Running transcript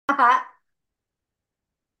Got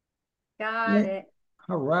Yeah. it.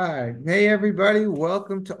 All right. Hey, everybody.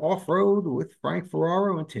 Welcome to Off Road with Frank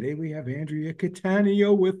Ferraro. And today we have Andrea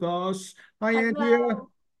Cataneo with us. Hi, Andrea. Hello.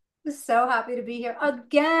 So happy to be here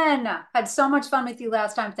again. Had so much fun with you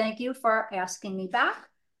last time. Thank you for asking me back.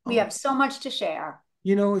 We Oh, have so much to share.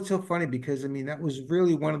 it's so funny because that was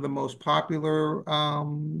really one of the most popular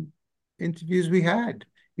interviews we had.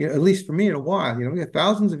 At least for me in a while. We had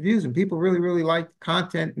thousands of views and people really, really like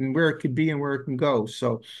content and where it could be and where it can go.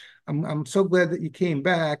 So I'm so glad that you came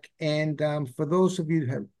back. And for those of you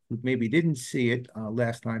who maybe didn't see it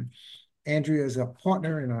last time, Andrea is a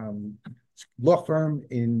partner in a law firm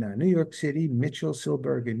in New York City, Mitchell,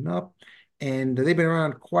 Silberg, and Knupp. And they've been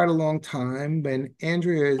around quite a long time. And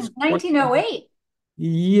Andrea is In quite, 1908.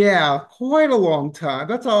 yeah, quite a long time.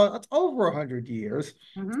 That's over 100 years.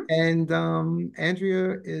 Mhm. And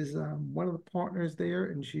Andrea is one of the partners there,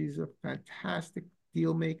 and she's a fantastic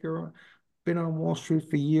deal maker. Been on Wall Street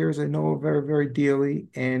for years. I know her very, very dearly,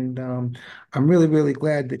 and I'm really, really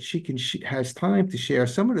glad that she has time to share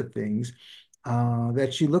some of the things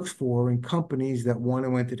that she looks for in companies that want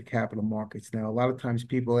to enter the capital markets. Now, a lot of times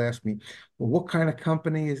people ask me, well, what kind of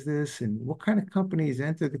company is this? And what kind of companies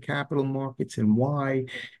enter the capital markets and why?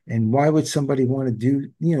 And why would somebody want to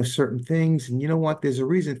do, certain things? And you know what? There's a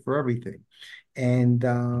reason for everything. And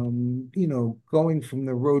going from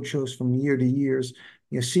the road shows from year to years,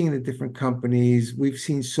 seeing the different companies, we've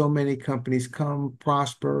seen so many companies come,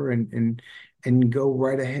 prosper, and go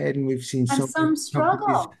right ahead, and we've seen And so many some companies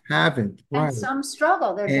struggle. haven't, And right? some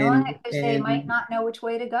struggle. They're doing And it because they might and not know which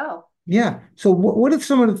way to go. yeah. So what are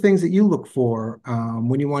some of the things that you look for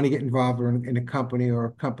when you want to get involved in a company, or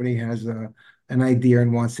a company has an idea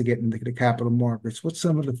and wants to get into the capital markets? What's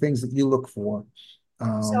some of the things that you look So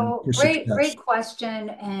for great success? question.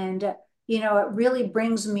 And, it really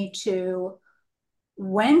brings me to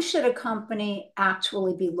when should a company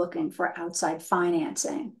actually be looking for outside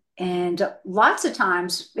financing? And lots of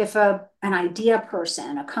times, if an idea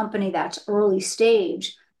person, a company that's early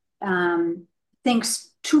stage,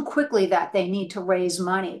 thinks too quickly that they need to raise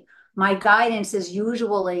money, my guidance is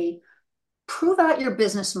usually prove out your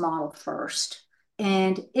business model first.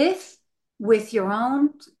 And if with your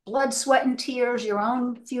own blood, sweat, and tears, your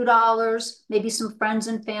own few dollars, maybe some friends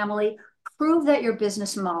and family, prove that your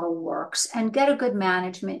business model works and get a good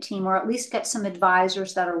management team, or at least get some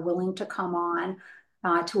advisors that are willing to come on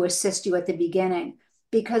to assist you at the beginning.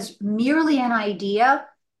 Because merely an idea,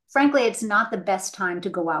 frankly, it's not the best time to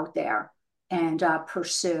go out there and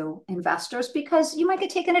pursue investors because you might get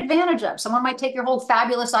taken advantage of. Someone might take your whole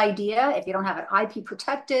fabulous idea if you don't have it IP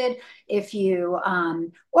protected, if you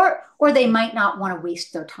or they might not want to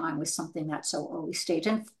waste their time with something that's so early stage.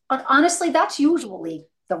 And honestly, that's usually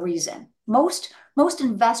the reason. Most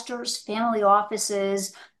investors, family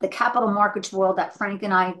offices, the capital markets world that Frank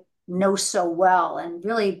and I know so well, and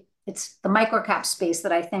really it's the microcap space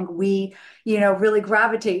that I think we, really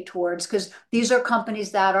gravitate towards because these are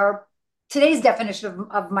companies that are today's definition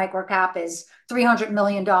of microcap is $300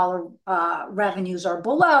 million revenues or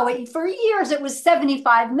below. For years, it was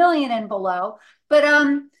 75 million and below, but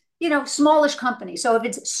smallish company. So if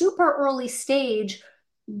it's super early stage,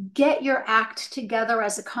 get your act together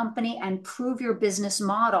as a company and prove your business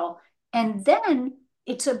model. And then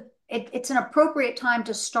it's an appropriate time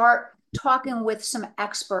to start talking with some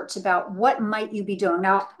experts about what might you be doing.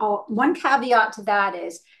 Now, one caveat to that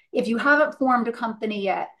is if you haven't formed a company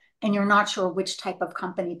yet and you're not sure which type of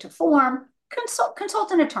company to form,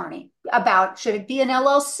 consult an attorney about should it be an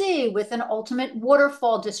LLC with an ultimate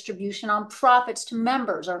waterfall distribution on profits to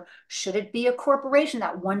members, or should it be a corporation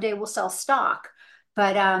that one day will sell stock?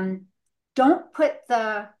 But don't put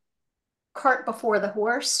the cart before the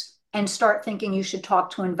horse and start thinking you should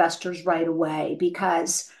talk to investors right away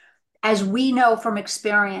because as we know from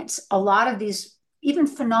experience, a lot of these even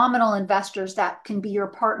phenomenal investors that can be your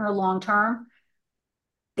partner long term,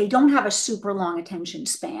 they don't have a super long attention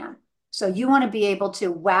span. So you want to be able to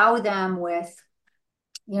wow them with,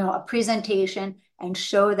 a presentation and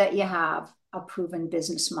show that you have a proven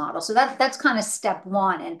business model. So that's kind of step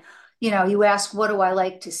one. And you ask, what do I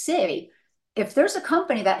like to see? If there's a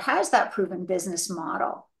company that has that proven business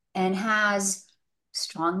model and has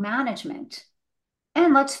strong management,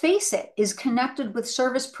 and let's face it, is connected with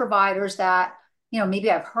service providers that, maybe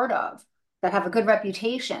I've heard of that have a good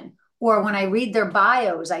reputation. Or when I read their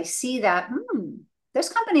bios, I see that, this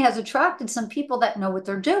company has attracted some people that know what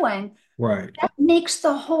they're doing. Right. That makes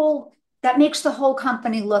the whole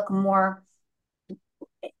company look more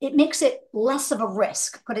it makes it less of a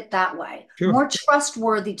risk, put it that way, Sure. more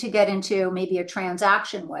trustworthy to get into maybe a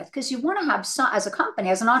transaction with. Because you want to have some, as a company,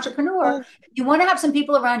 as an entrepreneur, Well, you want to have some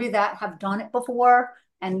people around you that have done it before.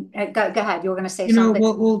 And go ahead, you were going to say something.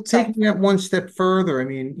 well, Sorry. taking that one step further, I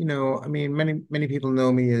mean, many people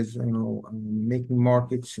know me as, making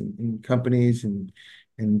markets in companies and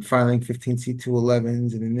filing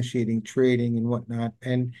 15C211s and initiating trading and whatnot.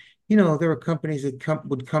 And, there are companies that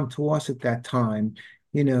would come to us at that time,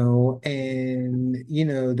 and,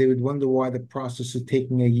 they would wonder why the process is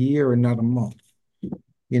taking a year and not a month.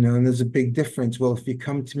 And there's a big difference. Well, if you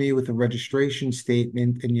come to me with a registration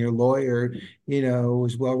statement and your lawyer,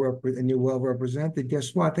 is and you're well represented,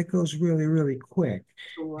 guess what? That goes really, really quick.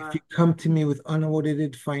 If you Sure. come to me with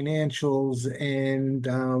unaudited financials and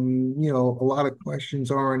a lot of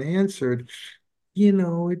questions aren't answered,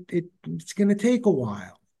 it's going to take a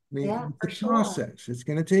while. I Yeah, mean, for it's a sure. process. It's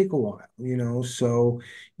going to take a while, so,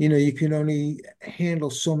 you can only handle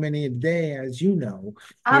so many a day, as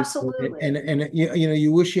Absolutely.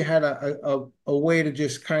 you wish you had a way to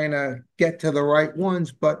just kind of get to the right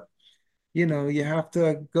ones, but you have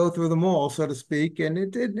to go through them all, so to speak, and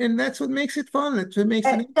and that's what makes it fun. That's what makes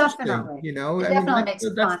it interesting. Definitely. It I mean, definitely makes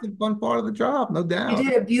it that's fun. the fun part of the job, no You doubt.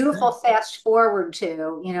 did a beautiful fast forward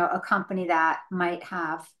to, a company that might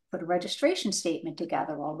have put a registration statement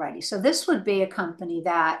together already. So this would be a company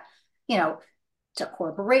that, it's a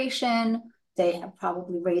corporation. They have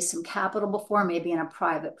probably raised some capital before, maybe in a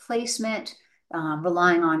private placement,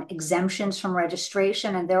 relying on exemptions from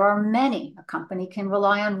registration. And there are many. A company can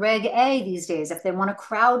rely on Reg A these days if they want to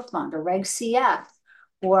crowd fund, or Reg CF,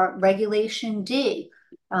 or Regulation D.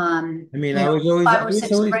 I mean, I was always, I was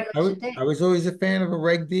 506 of always, Regulation D. I was always a fan of a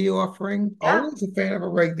Reg D offering. Yeah, Always a fan of a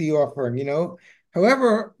Reg D offering.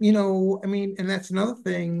 However, I mean, and that's another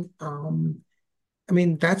thing. I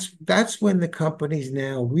mean, that's when the companies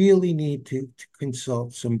now really need to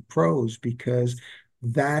consult some pros, because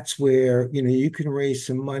that's where, you can raise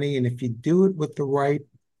some money. And if you do it with the right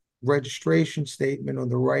registration statement or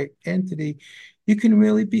the right entity, you can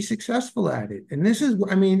really be successful at it. And this is,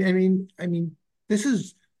 this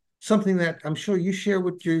is something that I'm sure you share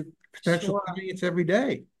with your potential sure. clients every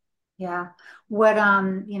day. Yeah.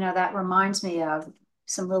 That reminds me of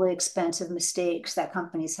some really expensive mistakes that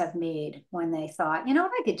companies have made when they thought,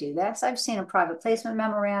 what, I could do this. I've seen a private placement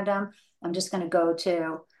memorandum. I'm just going to go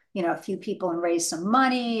to, a few people and raise some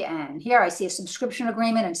money. And here I see a subscription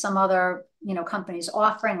agreement and some other, companies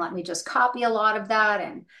offering. Let me just copy a lot of that.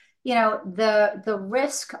 And, the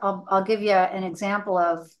risk, I'll give you an example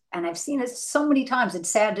of, and I've seen it so many times, it's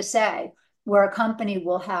sad to say, where a company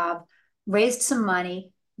will have raised some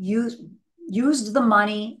money, used the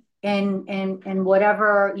money in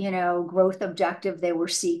whatever growth objective they were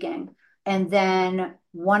seeking, and then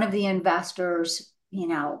one of the investors,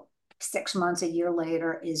 6 months, a year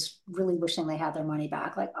later, is really wishing they had their money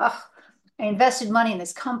back. Like, oh, I invested money in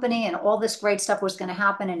this company and all this great stuff was going to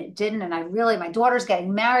happen and it didn't. And my daughter's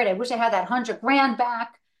getting married. I wish I had that 100 grand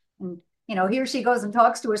back. And here she goes and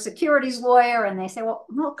talks to a securities lawyer, and they say, well,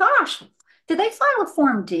 gosh, did they file a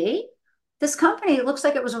Form D? This company, it looks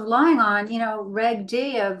like it was relying on, Reg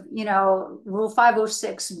D of, Rule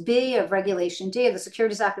 506B of Regulation D of the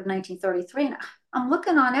Securities Act of 1933. And I'm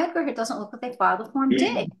looking on Edgar. It doesn't look like they filed a Form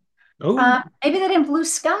D. Oh, Maybe they didn't blue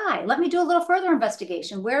sky. Let me do a little further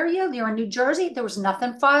investigation. Where are you? You're in New Jersey. There was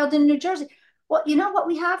nothing filed in New Jersey. Well, you know what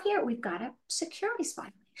we have here? We've got a securities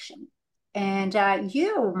violation. And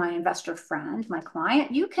you, my investor friend, my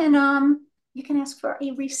client, you can ask for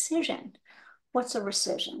a rescission. What's a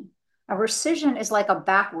rescission? A rescission is like a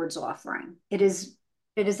backwards offering. It is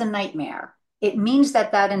a nightmare. It means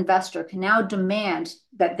that that investor can now demand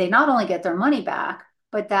that they not only get their money back,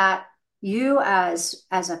 but that you, as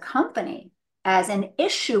a company, as an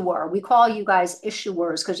issuer, we call you guys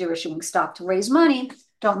issuers because you're issuing stock to raise money.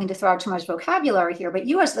 Don't mean to throw out too much vocabulary here, but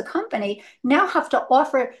you, as the company, now have to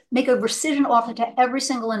make a rescission offer to every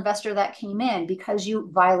single investor that came in because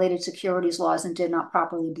you violated securities laws and did not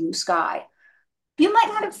properly blue sky. You might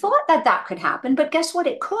not have thought that that could happen, but guess what?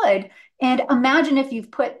 It could. And imagine if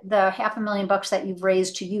you've put the $500,000 that you've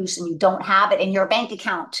raised to use and you don't have it in your bank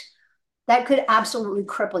account. That could absolutely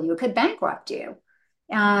cripple you. It could bankrupt you.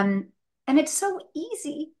 Um, and it's so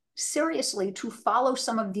easy, seriously, to follow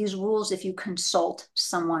some of these rules if you consult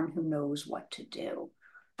someone who knows what to do.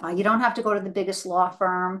 You don't have to go to the biggest law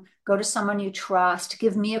firm. Go to someone you trust.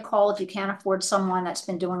 Give me a call if you can't afford someone that's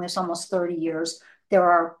been doing this almost 30 years. There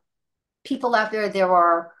are people out there, there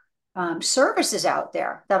are services out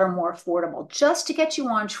there that are more affordable just to get you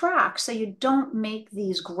on track so you don't make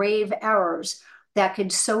these grave errors that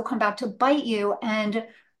could so come back to bite you. And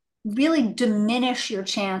really diminish your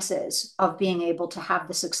chances of being able to have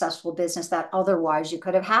the successful business that otherwise you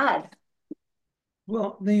could have had.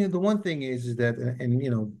 Well, the one thing is that,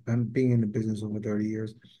 and I'm being in the business over 30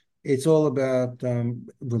 years, it's all about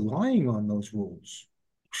relying on those rules.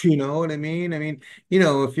 You know what I mean? I mean,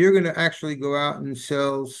 if you're going to actually go out and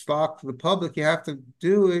sell stock to the public, you have to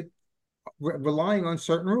do it relying on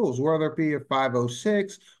certain rules, whether it be a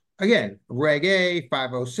 506, again, Reg A,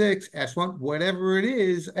 506, S1, whatever it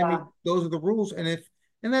is. I mean, Yeah. those are the rules. And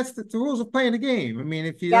that's the rules of playing the game. I mean,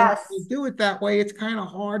 if you don't Yes. do it that way, it's kind of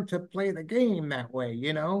hard to play the game that way,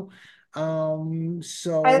 So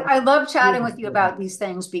I love rules chatting are with you important. about these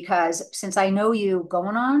things because since I know you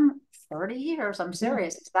going on 30 years, I'm Yeah.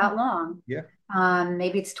 serious, it's that long. Yeah.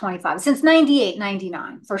 Maybe it's 25, since 98,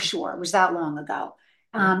 99, for sure. It was that long ago.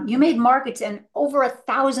 Yeah. You made markets in over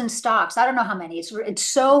 1,000 stocks. I don't know how many. It's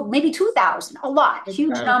so maybe 2,000, a lot, huge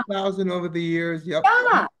About a number. thousand over the years. Yep.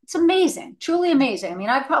 Yeah, it's amazing, truly amazing. I mean,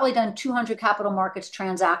 I've probably done 200 capital markets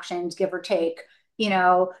transactions, give or take,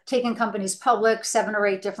 taking companies public 7 or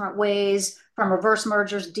 8 different ways from reverse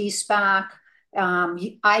mergers, de-SPAC,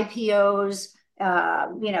 IPOs,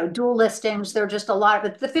 dual listings. There are just a lot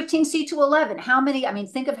of it. The 15C to 11, how many? I mean,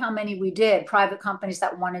 think of how many we did, private companies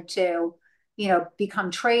that wanted to,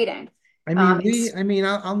 become trading. It's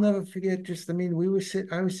I'll never forget.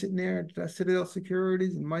 I was sitting there at Citadel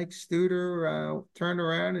Securities, and Mike Studer turned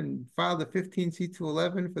around and filed a 15C to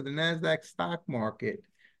 11 for the Nasdaq stock market.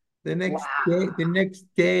 wow. The next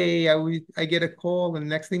day, I get a call, and the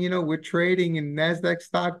next thing you know, we're trading, and Nasdaq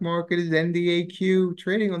stock market is NDAQ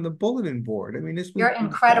trading on the bulletin board. I mean, this was You're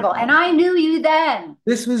incredible. And I knew you then.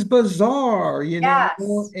 bizarre, Yes.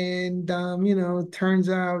 it turns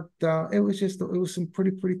out it was some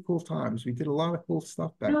pretty cool times. We did a lot of cool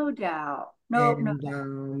stuff back. No doubt. No And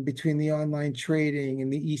doubt. between the online trading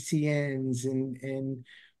and the ECNs and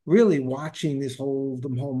really watching the whole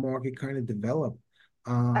market kind of develop.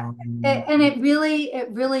 Um, And it really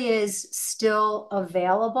is still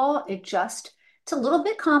available. It's a little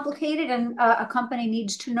bit complicated, and a company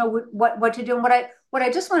needs to know what to do. And what I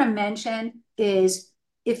just want to mention is,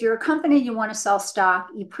 if you're a company you want to sell stock,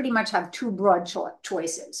 you pretty much have two broad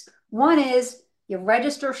choices. One is you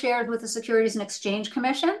register shares with the Securities and Exchange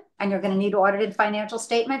Commission, and you're going to need audited financial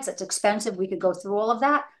statements. It's expensive. We could go through all of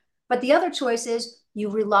that. But the other choice is you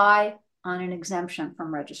rely on an exemption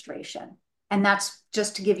from registration. And that's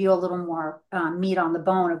just to give you a little more meat on the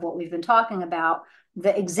bone of what we've been talking about.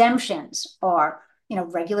 The exemptions are,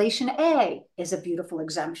 Regulation A is a beautiful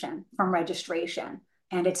exemption from registration,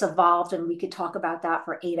 and it's evolved, and we could talk about that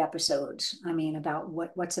for 8 episodes. I mean, about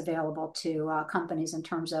what's available to companies in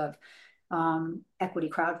terms of equity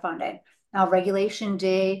crowdfunding. Now, Regulation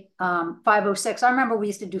D, 506. I remember we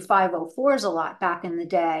used to do 504s a lot back in the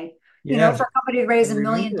day. yes, For a company to I raise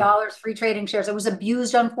remember. $1 million free trading shares, it was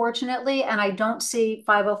abused, unfortunately, and I don't see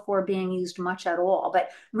 504 being used much at all. But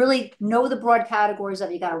really know the broad categories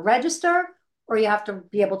of, you got to register, or you have to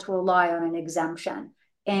be able to rely on an exemption.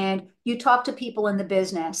 And you talk to people in the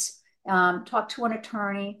business, talk to an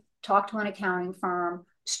attorney, talk to an accounting firm,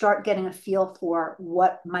 start getting a feel for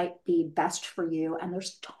what might be best for you. And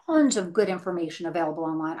there's tons of good information available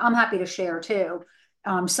online. I'm happy to share too,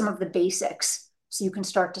 some of the basics, so you can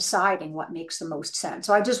start deciding what makes the most sense.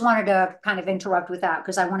 So I just wanted to kind of interrupt with that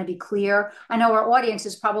because I want to be clear. I know our audience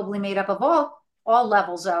is probably made up of all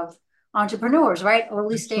levels of entrepreneurs, right?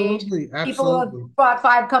 Early stage, Absolutely, people who have absolutely. brought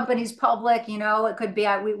 5 companies public. It could be.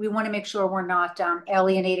 We want to make sure we're not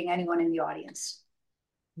alienating anyone in the audience.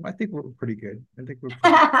 I think we're pretty good. I think we're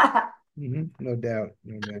pretty. No doubt,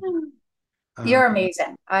 no doubt. You're Um,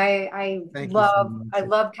 amazing. I Thank you so love I much.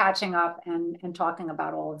 love catching up and talking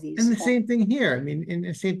about all of And these. the same thing here. I mean, and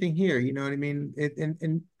the same thing here. You know what I mean?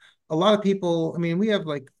 And a lot of people. I mean, we have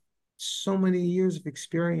like so many years of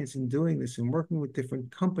experience in doing this and working with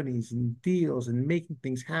different companies and deals and making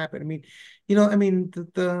things happen. I mean,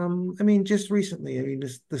 just recently. I mean,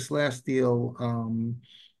 this last deal,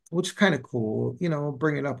 which is kind of cool.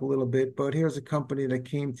 Bring it up a little bit. But here's a company that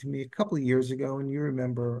came to me a couple of years ago, and you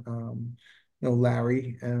remember,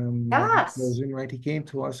 Larry, Yes, right? He came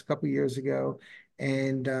to us a couple of years ago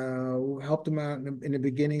and helped him out in the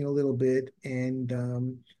beginning a little bit, and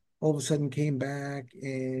all of a sudden came back,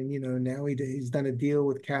 and now he's done a deal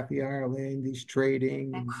with Kathy Ireland. He's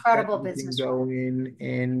trading and got incredible everything businesswoman. going,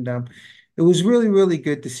 and it was really really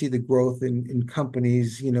good to see the growth in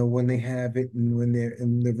companies. When they have it and when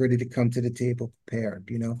they're ready to come to the table prepared.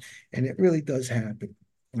 And it really does happen,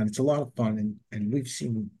 and it's a lot of fun, and we've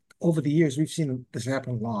seen over the years we've seen this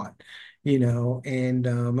happen a lot.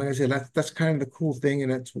 and like I said, that's kind of the cool thing,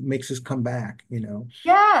 and that's what makes us come back.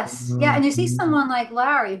 Yes. Yeah. And you see Um, someone like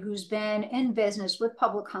Larry, who's been in business with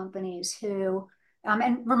public companies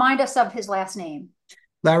and remind us of his last name.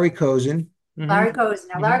 Larry Kozin. Larry Cozen.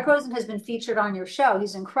 Now, Hmm. Larry Cozen has been featured on your show.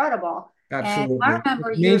 He's incredible. And I Absolutely.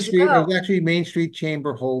 remember It's Main years Street. It ago, was actually Main Street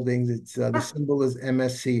Chamber Holdings. It's the yeah, symbol is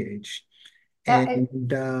MSCH. it's And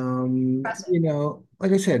impressive.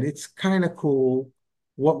 like I said, it's kind of cool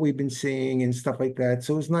what we've been seeing and stuff like that.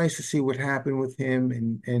 So it was nice to see what happened with him,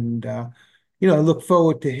 and I look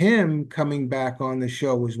forward to him coming back on the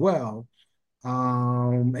show as well.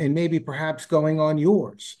 And maybe perhaps going on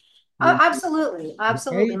yours. You Absolutely.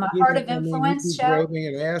 Absolutely. right? My Heart of I mean, he'd Influence be show. great.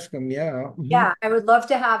 We could ask him. Yeah. Yeah, I would love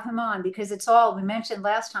to have him on because it's all we mentioned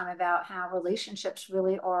last time about how relationships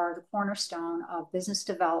really are the cornerstone of business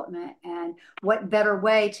development. And what better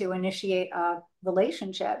way to initiate a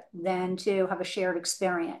relationship than to have a shared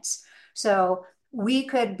experience? So we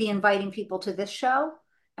could be inviting people to this show,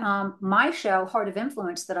 my show, Heart of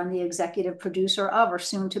Influence, that I'm the executive producer of or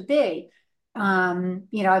soon to be.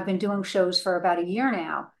 I've been doing shows for about a year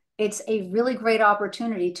now. It's a really great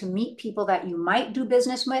opportunity to meet people that you might do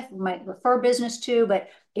business with, might refer business to, but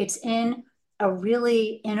it's in a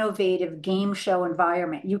really innovative game show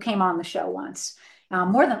environment. You came on the show once,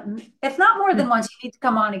 more than, if not more than once, you need to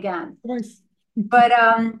come on again. Nice. But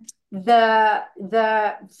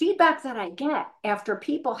the feedback that I get after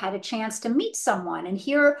people had a chance to meet someone and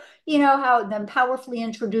hear, how them powerfully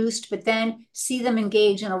introduced, but then see them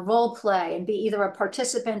engage in a role play and be either a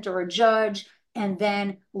participant or a judge, and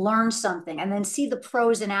then learn something, and then see the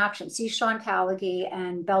pros in action, see Sean Callagy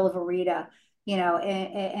and Bella Verita, in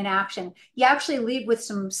action. You actually leave with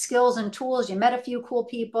some skills and tools. You met a few cool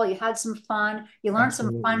people, you had some fun, you learned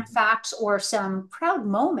some fun Absolutely. facts or some proud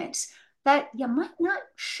moments that you might not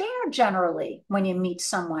share generally when you meet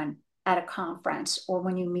someone at a conference or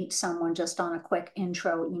when you meet someone just on a quick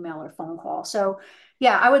intro email or phone call. So,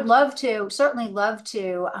 yeah, I would certainly love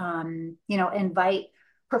to, invite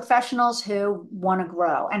professionals who want to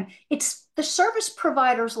grow. And it's the service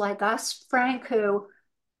providers like us, Frank, who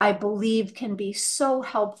I believe can be so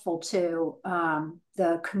helpful to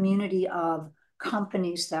the community of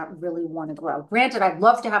companies that really want to grow. Granted, I'd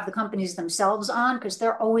love to have the companies themselves on because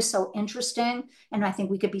they're always so interesting, and I think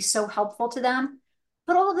we could be so helpful to them.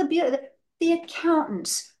 But all the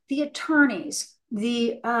accountants, the attorneys,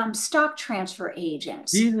 the stock transfer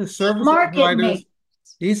agents, These are the service market providers. makers.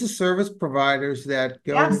 These are service providers that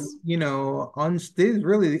go, Yes. these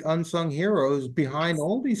really the unsung heroes behind Yes.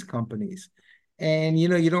 all these companies. And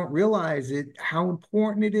you don't realize it, how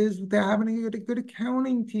important it is to having a good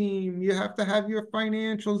accounting team. You have to have your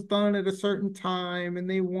financials done at a certain time, and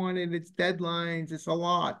they want it, it's deadlines, it's a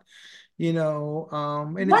lot, and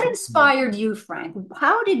it's What inspired you, Frank?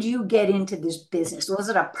 How did you get into this business? Was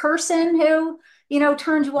it a person who,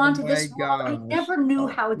 turned you oh on to my this world? I gosh. never knew Oh,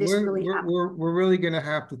 how this we're really we're happened. we're we're really gonna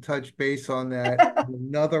have to touch base on that in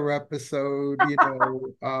another episode,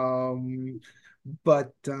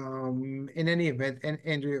 but in any event, and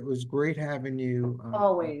Andrea, it was great having you here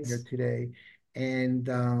Always. today. And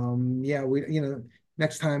yeah,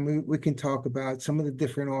 next time we can talk about some of the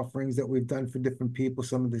different offerings that we've done for different people,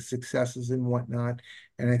 some of the successes and whatnot.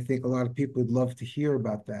 And I think a lot of people would love to hear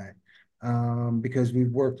about that, because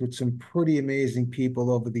we've worked with some pretty amazing people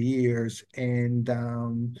over the years. And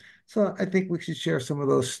so I think we should share some of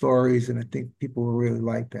those stories, and I think people will really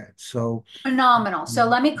like that. So, Phenomenal. So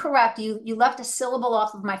let me correct you. You left a syllable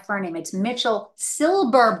off of my surname. It's Mitchell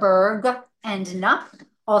Silberberg and Nup,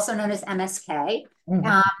 also known as MSK.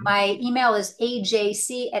 oh, My email is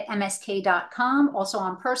ajc@msk.com. Also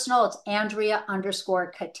on personal, it's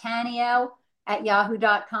Andrea_Cataneo at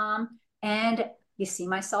yahoo.com. And you see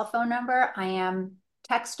my cell phone number. I am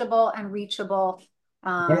textable and reachable.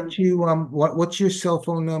 why don't Um, you what's your cell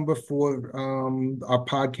phone number for our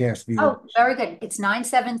podcast viewers? Oh, very good. It's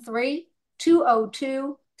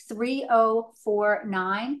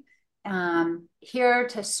 973-202-3049. Here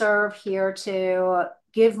to serve, here to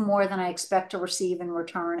give more than I expect to receive in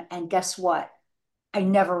return. And guess what? I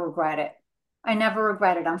never regret it. I never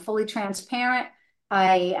regret it. I'm fully transparent.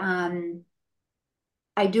 I um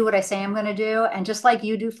I do what I say I'm going to do. And just like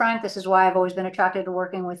you do, Frank, this is why I've always been attracted to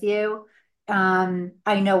working with you.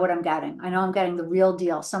 I know what I'm getting. I know I'm getting the real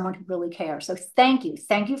deal, someone who really cares. So thank you.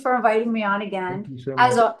 Thank you for inviting me on Thank again. you so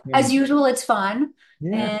As, much. as usual, it's fun.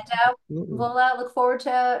 Yeah, And absolutely. we'll look forward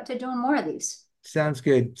to doing more of these. Sounds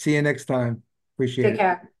good. See you next time. Appreciate Take it.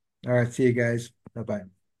 care. All right, see you guys. Bye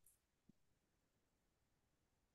bye.